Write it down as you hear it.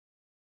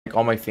Like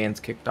all my fans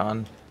kicked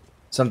on.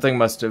 Something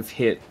must have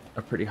hit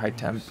a pretty high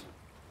temp.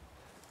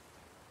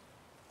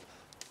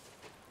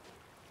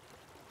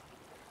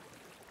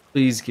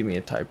 Please give me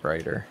a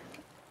typewriter.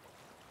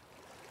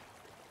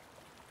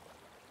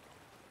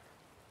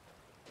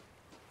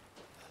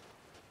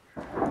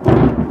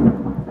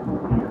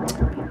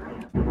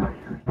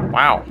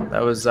 Wow,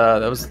 that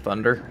was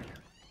thunder.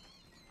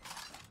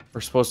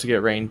 We're supposed to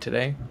get rain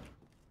today.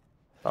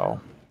 So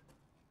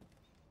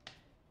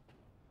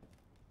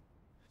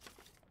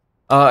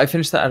I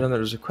finished the item that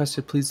was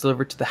requested. Please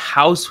deliver to the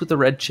house with the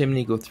red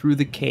chimney. Go through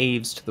the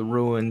caves to the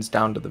ruins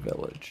down to the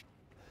village.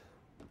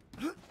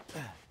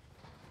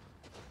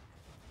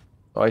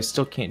 Oh, I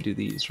still can't do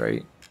these,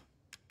 right?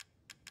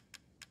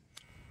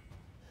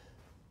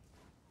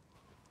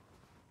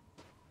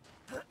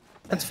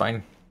 That's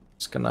fine.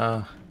 Just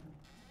gonna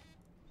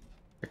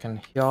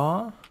freaking here.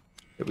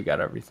 Okay, we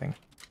got everything.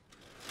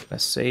 Gonna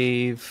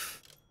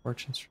save.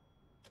 Merchants.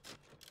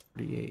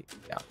 38.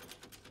 Yeah.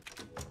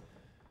 All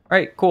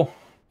right. Cool.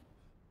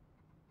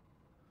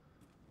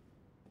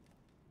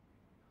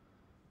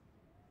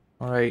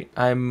 All right.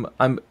 I'm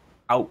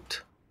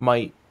out.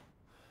 Might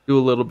do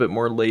a little bit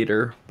more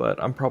later,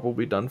 but I'm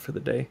probably done for the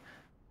day.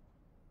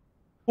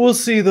 We'll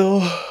see though.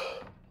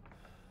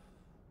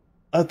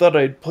 I thought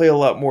I'd play a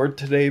lot more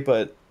today,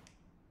 but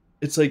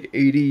it's like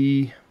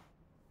 86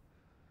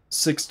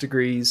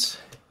 degrees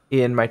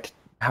in my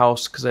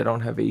house because I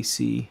don't have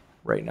AC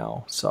right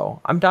now. So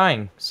I'm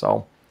dying.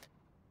 So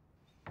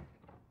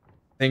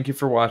thank you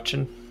for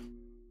watching.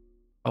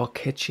 I'll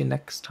catch you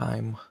next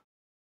time.